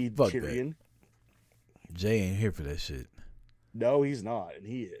want to be Tyrion. Jay ain't here for that shit. No, he's not, and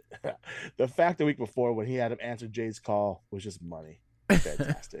he is. The fact the week before when he had him answer Jay's call was just money.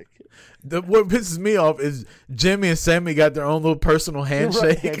 Fantastic. What pisses me off is Jimmy and Sammy got their own little personal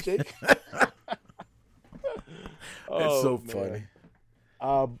handshake. It's so funny.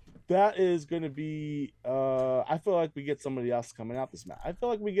 That is going to be. I feel like we get somebody else coming out this match. I feel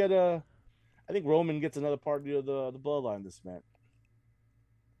like we get I think Roman gets another part of the bloodline this match.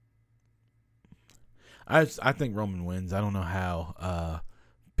 I think Roman wins. I don't know how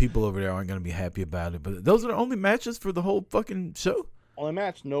people over there aren't going to be happy about it, but those are the only matches for the whole fucking show. Only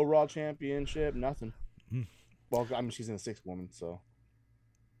match, no Raw Championship, nothing. Well, I mean, she's in a 6 woman, so.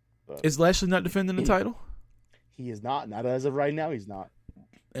 But is Lashley not defending the title? He is not. Not as of right now. He's not.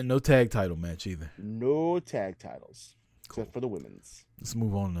 And no tag title match either. No tag titles, cool. Except for the women's. Let's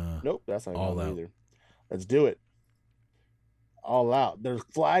move on. Nope, that's not all out either. Let's do it. All out. There's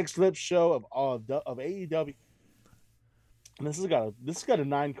flagship show of AEW. And this has got a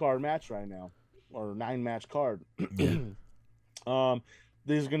 9-card match right now, or 9-match card. Yeah.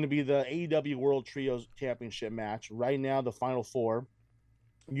 There's going to be the AEW World Trios Championship match right now. The final 4: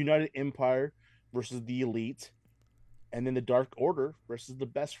 United Empire versus the Elite, and then the Dark Order versus the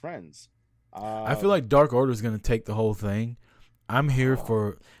Best Friends. I feel like Dark Order is going to take the whole thing. I'm here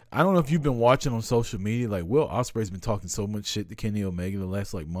for. I don't know if you've been watching on social media. Like Will Ospreay's been talking so much shit to Kenny Omega the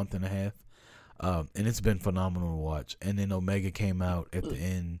last like month and a half, and it's been phenomenal to watch. And then Omega came out at the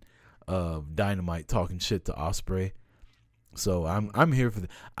end of Dynamite talking shit to Ospreay. So I'm here for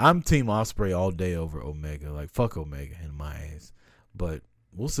I'm Team Ospreay all day over Omega. Like fuck Omega in my eyes, but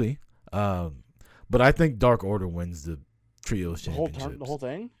we'll see. But I think Dark Order wins the Trios Championship. The whole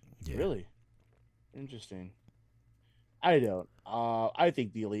thing? Yeah. Really? Interesting. I don't. I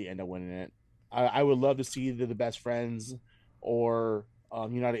think the Elite end up winning it. I would love to see either the Best Friends or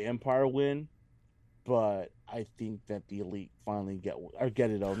United Empire win, but I think that the Elite finally get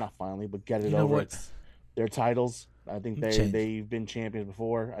it over. Not finally, but get it over their titles. I think they've been champions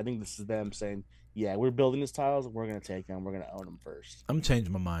before. I think this is them saying, yeah, we're building these titles. We're going to take them. We're going to own them first. I'm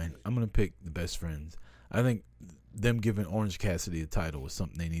changing my mind. I'm going to pick the Best Friends. I think them giving Orange Cassidy a title is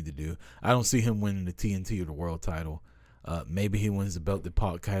something they need to do. I don't see him winning the TNT or the world title. Maybe he wins the belt that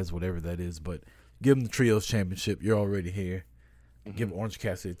Pac has, whatever that is. But give him the Trios Championship. You're already here. Mm-hmm. Give Orange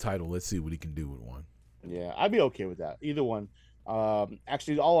Cassidy a title. Let's see what he can do with one. Yeah, I'd be okay with that. Either one.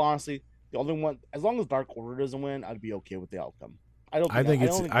 Actually, all honesty, the only one, as long as Dark Order doesn't win, I'd be okay with the outcome. I think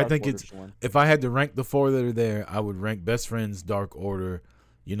it's. If I had to rank the 4 that are there, I would rank Best Friends, Dark Order,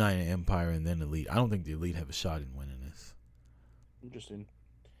 United Empire, and then Elite. I don't think the Elite have a shot in winning this. Interesting.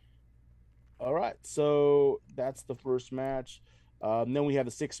 All right, so that's the first match. Then we have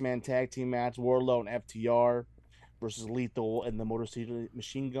the 6-man tag team match: Wardlow and FTR versus Lethal and the Motor City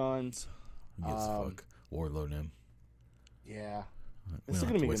Machine Guns. Fuck Wardlow and them. Yeah. This is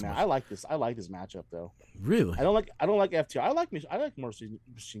gonna be a good match. I like this matchup though. Really? I don't like FTR. I like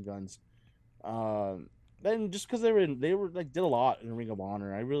Machine Guns. Then just because they were like did a lot in Ring of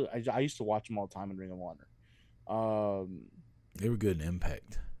Honor. I used to watch them all the time in Ring of Honor. They were good in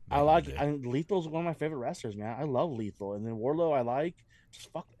Impact. Lethal's one of my favorite wrestlers, man. I love Lethal, and then Wardlow I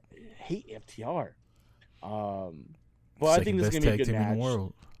hate FTR. But I think this is gonna be a good match. In the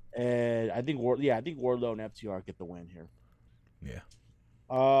world. And I think Wardlow and FTR get the win here. Yeah.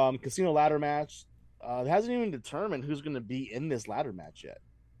 Casino ladder match. It hasn't even determined who's going to be in this ladder match yet.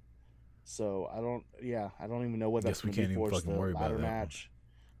 So I don't even know what that's Guess we going to can't be even for fucking the worry about ladder that one. match.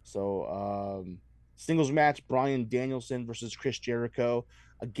 So singles match: Bryan Danielson versus Chris Jericho.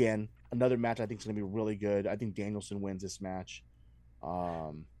 Again, another match I think is going to be really good. I think Danielson wins this match.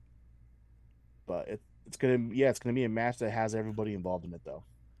 But it's gonna be a match that has everybody involved in it though.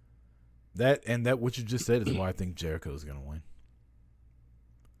 That what you just said is why I think Jericho is gonna win.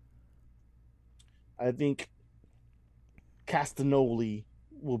 I think Castagnoli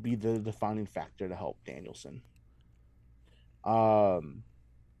will be the defining factor to help Danielson.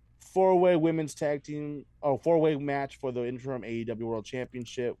 4-way women's tag team, 4-way match for the interim AEW World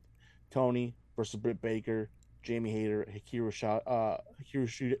Championship. Tony versus Britt Baker, Jamie Hayter, Hikaru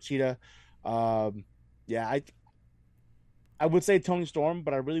Shida. I would say Tony Storm,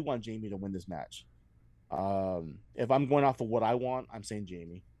 but I really want Jamie to win this match. If I'm going off of what I want, I'm saying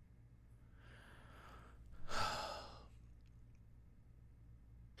Jamie.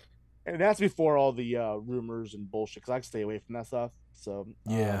 And that's before all the rumors and bullshit, because I can stay away from that stuff. So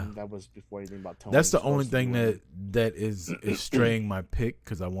yeah, that was before anything about Tony. That's the only thing that is straying my pick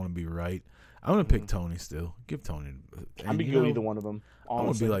because I want to be right. I'm gonna pick Tony still. Give Tony. I'm gonna go either one of them.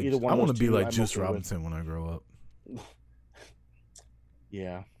 Honestly, I want to be like Juice Robinson when I grow up.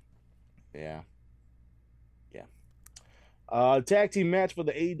 Yeah. Tag team match for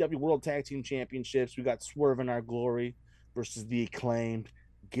the AEW World Tag Team Championships. We got Swerve in Our Glory versus the Acclaimed.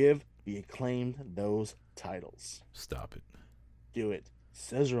 Give the Acclaimed those titles. Stop it. Do it.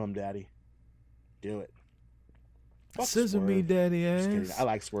 Scissor them, Daddy. Do it. Fuck Scissor Swerve. Me, Daddy ass. I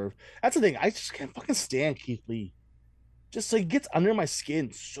like Swerve. That's the thing. I just can't fucking stand Keith Lee. Just like gets under my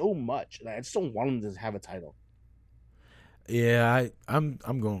skin so much. I just don't want him to have a title. Yeah, I'm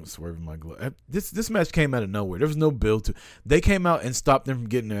going with Swerve in my glory. This match came out of nowhere. There was no build to. They came out and stopped them from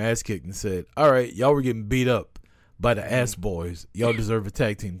getting their ass kicked and said, "All right, y'all were getting beat up by the ass boys. Y'all deserve a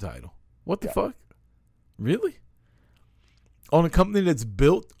tag team title." What the fuck? Really? On a company that's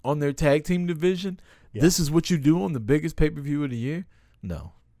built on their tag team division, this is what you do on the biggest pay-per-view of the year?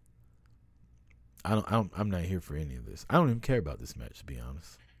 No. I'm not here for any of this. I don't even care about this match, to be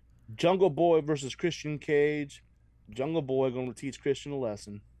honest. Jungle Boy versus Christian Cage. Jungle Boy going to teach Christian a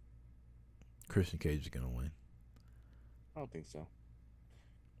lesson. Christian Cage is going to win. I don't think so.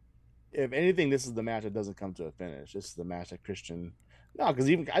 If anything, this is the match that doesn't come to a finish. This is the match that Christian... No, because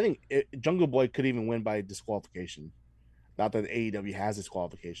I think Jungle Boy could even win by disqualification. Not that AEW has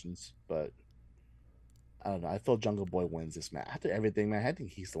disqualifications, but I don't know. I feel Jungle Boy wins this match. After everything, man, I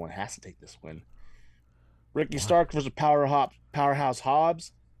think he's the one that has to take this win. Ricky Starks versus Powerhouse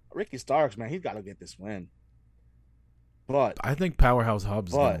Hobbs. Ricky Starks, man, he's got to get this win. But I think Powerhouse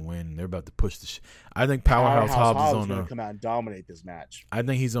Hobbs is going to win. They're about to push the shit. I think Powerhouse Hobbs is going to come out and dominate this match. I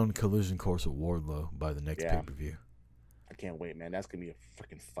think he's on collision course with Wardlow by the next pay-per-view. I can't wait, man. That's going to be a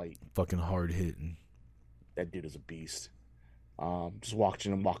freaking fight. Fucking hard hitting. That dude is a beast. Just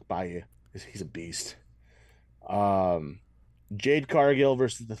watching him walk by you, he's a beast. Jade Cargill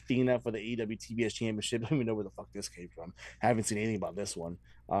versus Athena for the AEW TBS Championship. I don't even know where the fuck this came from. I haven't seen anything about this one.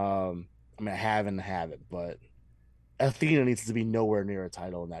 I mean, I haven't, but Athena needs to be nowhere near a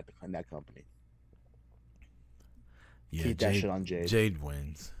title in that company. Yeah, keep that shit on Jade. Jade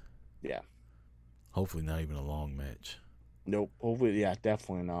wins. Yeah. Hopefully not even a long match. Nope. Hopefully, yeah,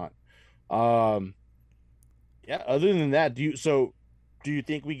 definitely not. Yeah. Other than that, do you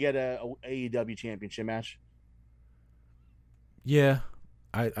think we get a AEW championship match? Yeah,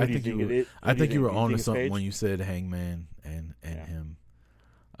 I think you were on to something when you said Hangman and him.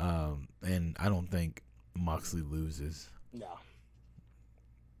 And I don't think Moxley loses. No,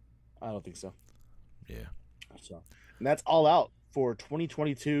 I don't think so. Yeah. So, and that's All Out for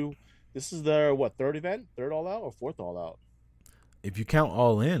 2022. This is their third event, third All Out or fourth All Out? If you count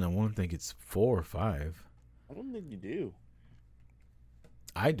All In, I won't think it's 4 or 5. I don't think you do.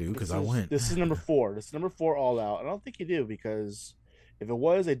 I do because I went. This is number 4. This is number 4 All Out. I don't think you do because if it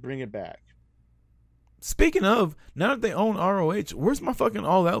was, they'd bring it back. Speaking of, now that they own ROH, where's my fucking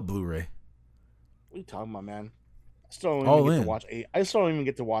All Out Blu-ray? What are you talking about, man? I still don't even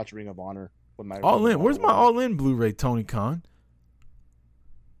get to watch Ring of Honor with my All In. Where's my All In Blu-ray, Tony Khan?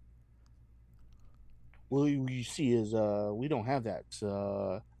 Well, you see, is we don't have that.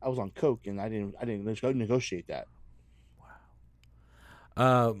 I was on coke and I didn't negotiate that.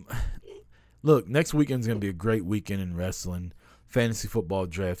 Look, next weekend's gonna be a great weekend in wrestling. Fantasy football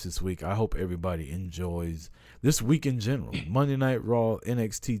drafts this week. I hope everybody enjoys this week in general. Monday Night Raw,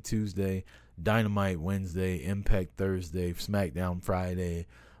 NXT Tuesday, Dynamite Wednesday, Impact Thursday, SmackDown Friday,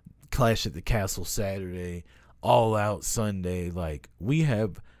 Clash at the Castle Saturday, All Out Sunday. Like, we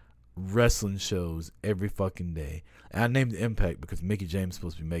have wrestling shows every fucking day. And I named Impact because Mickie James is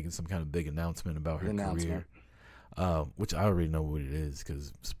supposed to be making some kind of big announcement about her career, which I already know what it is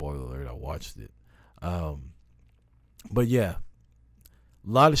because, spoiler alert, I watched it. But yeah, a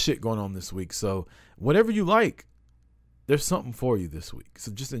lot of shit going on this week. So whatever you like, there's something for you this week.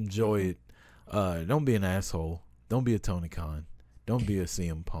 So just enjoy it. Don't be an asshole. Don't be a Tony Khan. Don't be a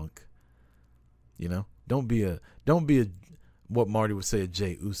CM Punk. You know, don't be a what Marty would say, a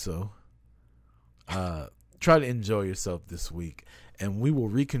Jey Uso. Try to enjoy yourself this week, and we will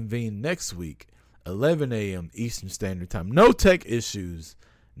reconvene next week, 11 a.m. Eastern Standard Time. No tech issues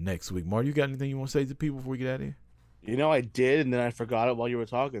next week. Marty, you got anything you want to say to people before we get out of here? You know, I did, and then I forgot it while you were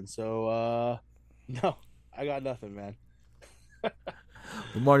talking. So, no, I got nothing, man.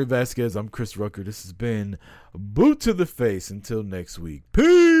 With Marty Vasquez, I'm Chris Rucker. This has been Boot to the Face. Until next week.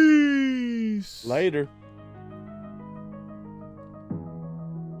 Peace. Later.